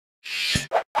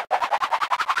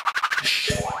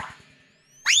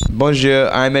Bonjour,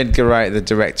 I'm Edgar Wright, the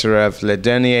director of Le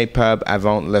Dernier pub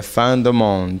Avant, la fin du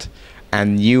monde,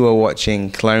 and you are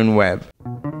watching cloneweb.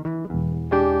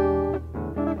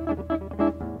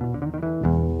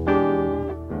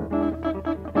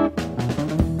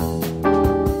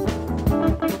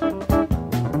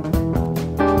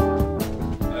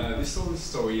 This whole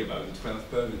story about the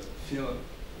 12 pub, it feels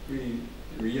really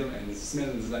real and it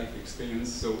smells like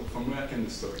experience. So from where came the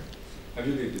story? Have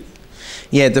you lived it?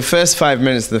 Yeah, the first 5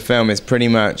 minutes of the film is pretty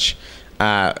much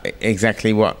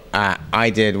exactly what I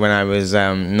did when I was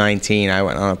 19. I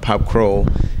went on a pub crawl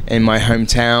in my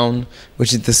hometown,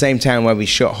 which is the same town where we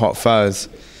shot Hot Fuzz.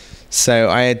 So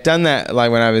I had done that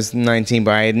like when I was 19,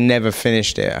 but I had never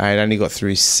finished it. I had only got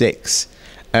through 6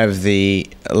 of the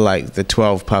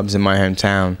 12 pubs in my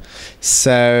hometown.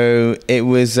 So it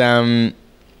was I'd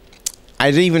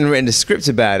even written a script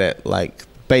about it, like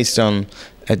based on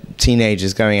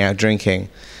teenagers going out drinking.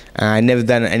 I'd never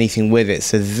done anything with it.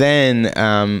 So then,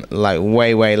 like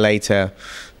way later,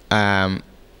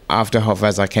 after Hot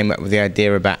Fuzz, I came up with the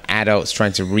idea about adults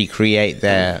trying to recreate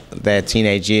their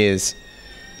teenage years.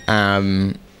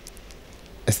 It's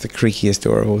the creakiest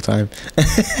door of all time.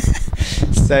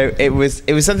 So it was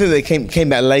something that came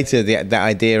back later. That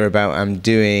idea about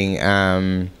doing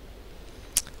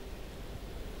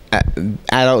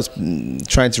adults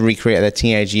trying to recreate their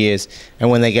teenage years, and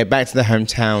when they get back to their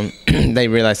hometown, they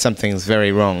realize something's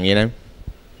very wrong. You know.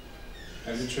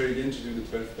 Have you tried again to do the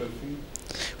 12 pub thing?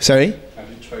 Sorry. Have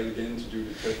you tried again to do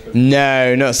the 12 pub?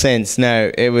 No, not since. No,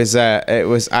 it was.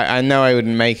 I know I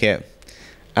wouldn't make it.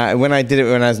 When I did it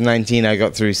when I was 19, I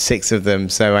got through 6 of them,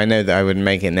 so I know that I wouldn't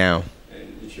make it now.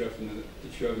 And if you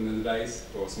have an advice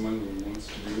for someone who wants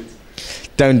to do it,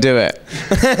 don't do it.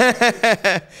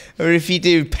 Or if you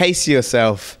do, pace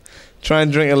yourself. Try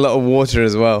and drink a lot of water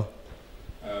as well.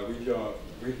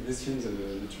 with these films and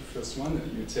the 2 first one,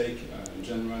 you take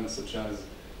genres such as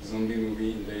zombie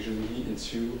movie, invasion movie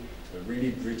into a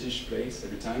really British place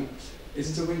every time.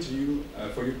 Is it a way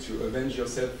for you to avenge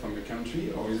yourself from your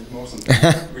country, or is it more something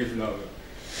with love?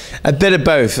 A bit of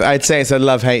both. I'd say it's a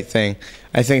love-hate thing.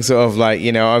 I think sort of like,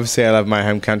 you know, obviously I love my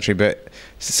home country, but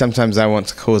sometimes I want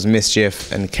to cause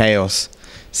mischief and chaos.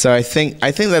 So I think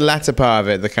the latter part of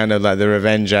it, the kind of like the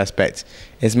revenge aspect,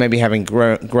 is maybe having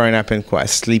grown up in quite a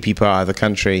sleepy part of the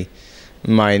country.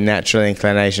 My natural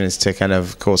inclination is to kind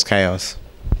of cause chaos.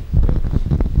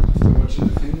 After watching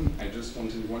the film, I just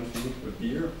wanted one thing, a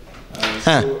beer.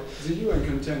 So did you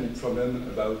encounter any problem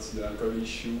about the alcohol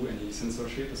issue, any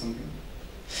censorship or something?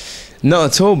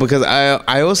 Not at all, because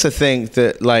I also think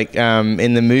that like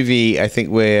in the movie, I think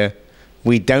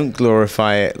we don't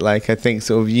glorify it. Like I think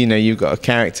sort of, you know, you've got a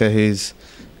character who's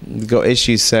got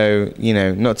issues, so, you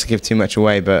know, not to give too much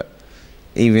away, but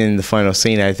even in the final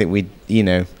scene, I think you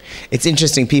know, it's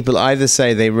interesting. People either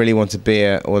say they really want a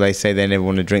beer, or they say they never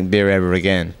want to drink beer ever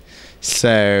again.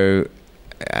 So,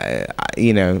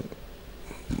 you know,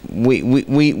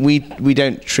 we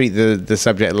don't treat the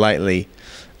subject lightly,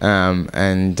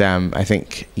 and I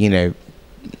think, you know,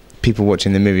 people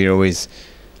watching the movie are always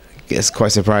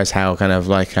quite surprised how kind of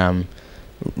like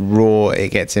raw it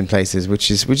gets in places,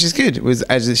 which is good,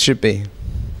 as it should be. Okay.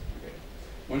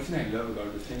 One thing I love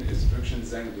about the film is the production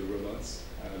design of the robots,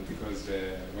 because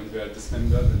when they are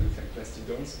dismembered, they look like plastic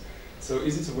dolls. So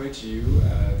is it a way to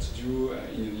do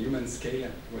in a human scale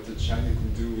what a child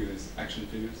could do with his action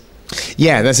figures?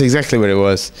 Yeah, that's exactly what it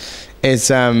was. It's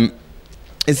the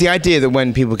idea that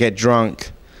when people get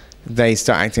drunk, they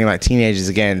start acting like teenagers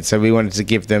again. So we wanted to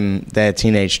give them their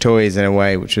teenage toys in a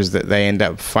way, which was that they end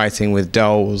up fighting with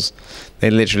dolls.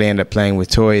 They literally end up playing with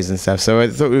toys and stuff. So I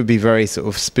thought it would be very sort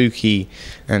of spooky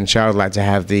and childlike to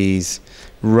have these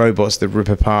robots that rip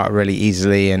apart really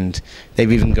easily, and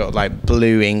they've even got like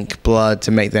blue ink blood to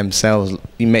make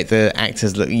the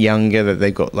actors look younger, that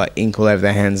they've got like ink all over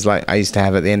their hands, like I used to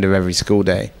have at the end of every school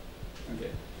day.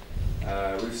 Okay.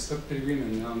 With Stop Pilgrim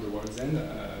and Now on the World's End,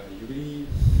 you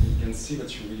can see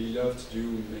that you really love to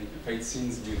make fight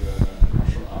scenes with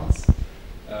martial arts.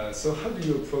 So how do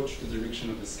you approach the direction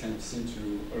of this kind of scene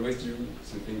to always do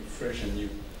something fresh and new?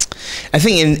 I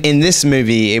think in this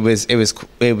movie it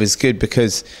was good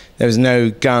because there was no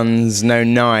guns, no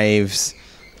knives,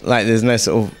 like there's no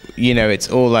sort of, you know, it's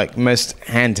all like most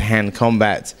hand-to-hand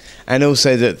combat, and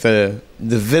also that the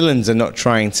villains are not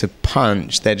trying to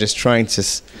punch, they're just trying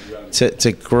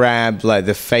to grab like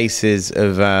the faces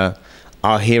of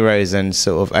our heroes and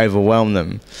sort of overwhelm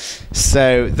them.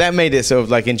 So that made it sort of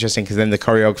like interesting, because then the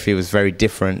choreography was very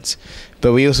different.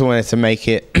 But we also wanted to make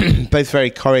it both very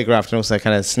choreographed and also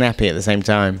kind of snappy at the same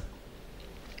time.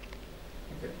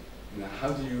 Okay. Now, how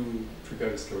do you prepare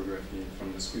this choreography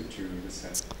from the script to the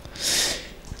set?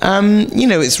 You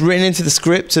know, it's written into the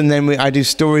script, and then I do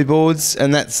storyboards,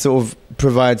 and that sort of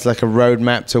provides like a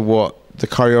roadmap to what the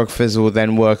choreographers will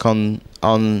then work on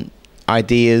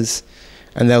ideas,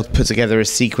 and they'll put together a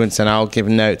sequence, and I'll give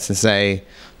notes and say,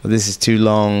 well, this is too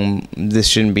long, this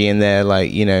shouldn't be in there,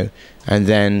 like, you know, and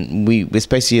then it's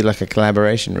basically like a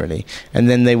collaboration, really, and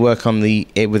then they work on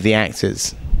it with the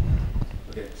actors.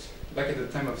 Okay, back at the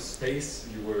time of Space,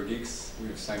 you were geeks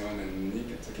with Simon and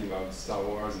Nick talking about Star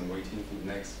Wars and waiting for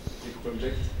the next big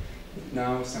project.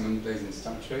 Now Simon plays in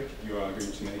Star Trek, you are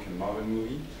going to make a Marvel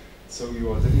movie, so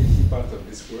you are definitely part of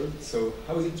this world. So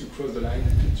how is it to cross the line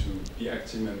and to be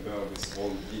active member of this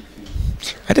whole big thing?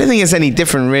 I don't think it's any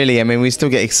different, really. I mean, we still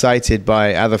get excited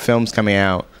by other films coming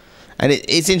out, and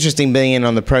it's interesting being in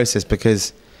on the process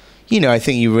because, you know, I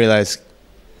think you realize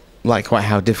like quite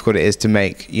how difficult it is to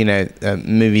make, you know,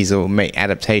 movies or make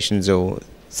adaptations or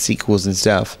sequels and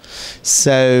stuff.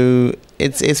 So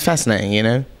it's fascinating, you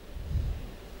know.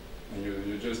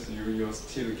 And you're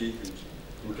still a geek.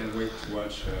 You can wait to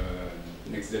watch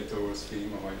next Del Toro's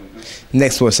film, or I don't know.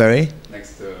 Next what? Sorry.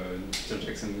 Next Peter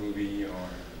Jackson movie, or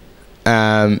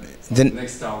the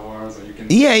next Star Wars, or you can.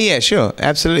 Yeah, sure,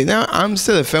 absolutely. No, I'm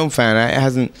still a film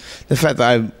fan. The fact that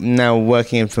I'm now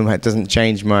working in film doesn't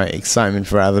change my excitement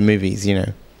for other movies, you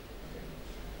know.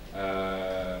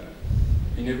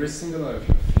 In every single of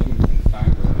your film, you can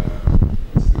find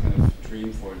what's the kind of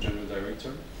dream for a genre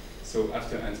director. So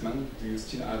after Ant-Man, do you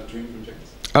still have dream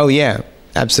projects? Oh yeah,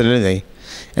 absolutely.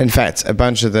 In fact, a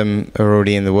bunch of them are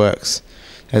already in the works.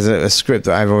 There's a script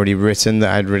that I've already written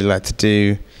that I'd really like to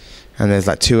do, and there's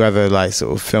like 2 other like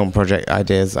sort of film project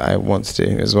ideas that I want to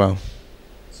do as well.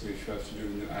 So if you have to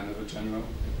do another genre,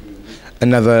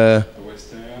 another a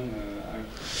western.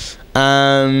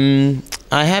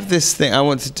 I have this thing I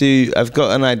want to do. I've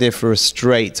got an idea for a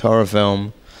straight horror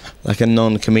film, like a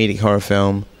non-comedic horror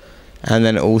film, and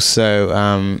then also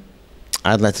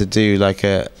I'd like to do like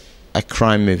a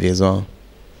crime movie as well.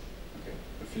 Okay,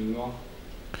 a film noir.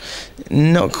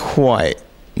 Not quite.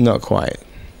 Okay.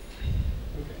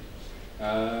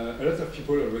 A lot of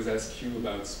people always ask you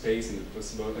about space and the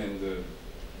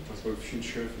possible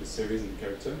future for the series and the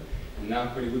character. And now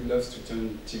Hollywood loves to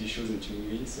turn TV shows into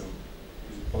movies. So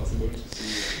is it possible to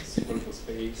see a sequel for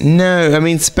Space? No, I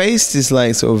mean Space is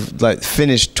like sort of like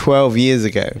finished 12 years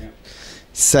ago. Yeah.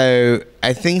 So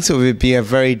I think sort of it'd be a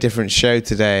very different show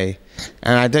today,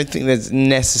 and I don't think that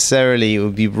necessarily it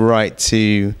would be right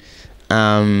to.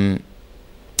 I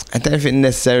don't know if it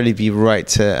necessarily be right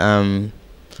to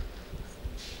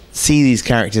see these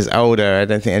characters older. I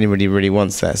don't think anybody really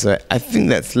wants that. So I think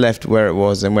that's left where it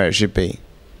was and where it should be.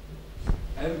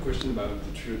 I have a question about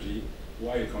the trilogy.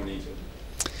 Why Incarnated?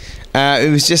 It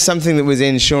was just something that was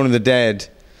in Shaun of the Dead.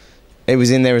 It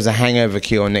was in there as a hangover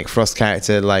cure. Nick Frost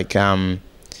character,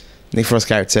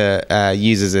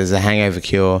 uses it as a hangover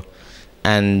cure,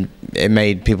 and it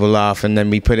made people laugh. And then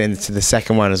we put it into the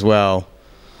second one as well.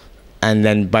 And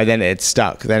then by then it had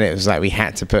stuck. Then it was like we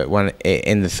had to put one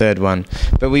in the third one.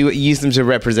 But we used them to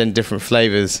represent different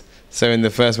flavors. So in the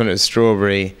first one it was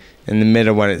strawberry, in the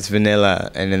middle one it's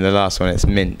vanilla, and in the last one it's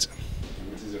mint.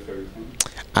 And which is your favorite one?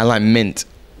 I like mint.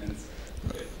 Mint.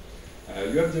 Okay.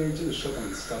 You have directed a shot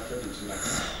on Star Trek into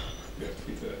Max. You have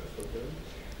tweeted a photo.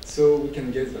 So we can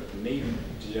guess that maybe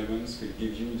J.J. Abrams will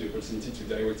give you the opportunity to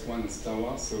direct one on Star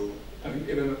Wars. So have you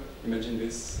ever imagined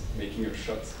this, making a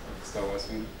shot of Star Wars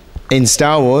film? In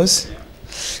Star Wars,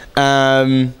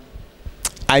 yeah.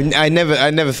 I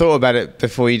never thought about it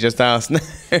before you just asked.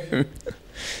 But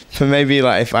maybe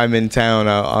like if I'm in town,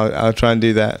 I'll try and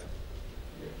do that.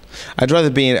 I'd like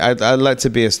to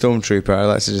be a stormtrooper. I'd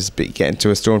like to just get into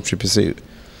a stormtrooper suit.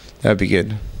 That'd be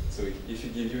good. So if you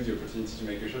give you the opportunity to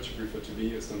make a shot, you prefer to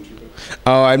be a stormtrooper?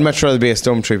 Oh, I'd much rather be a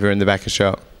stormtrooper in the back of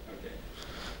shot. Okay.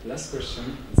 Last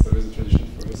question. It's always a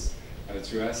tradition for us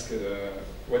to ask.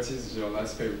 What is your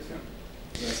last favorite film?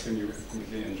 The last film you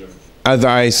completely enjoyed? That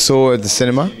I saw at the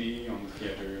cinema? On TV, on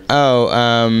theater. Oh,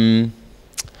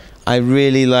 I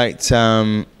really liked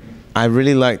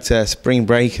Spring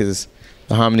Breakers,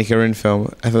 the Harmony Korine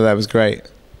film. I thought that was great.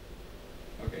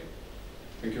 Okay.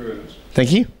 Thank you very much.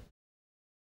 Thank you.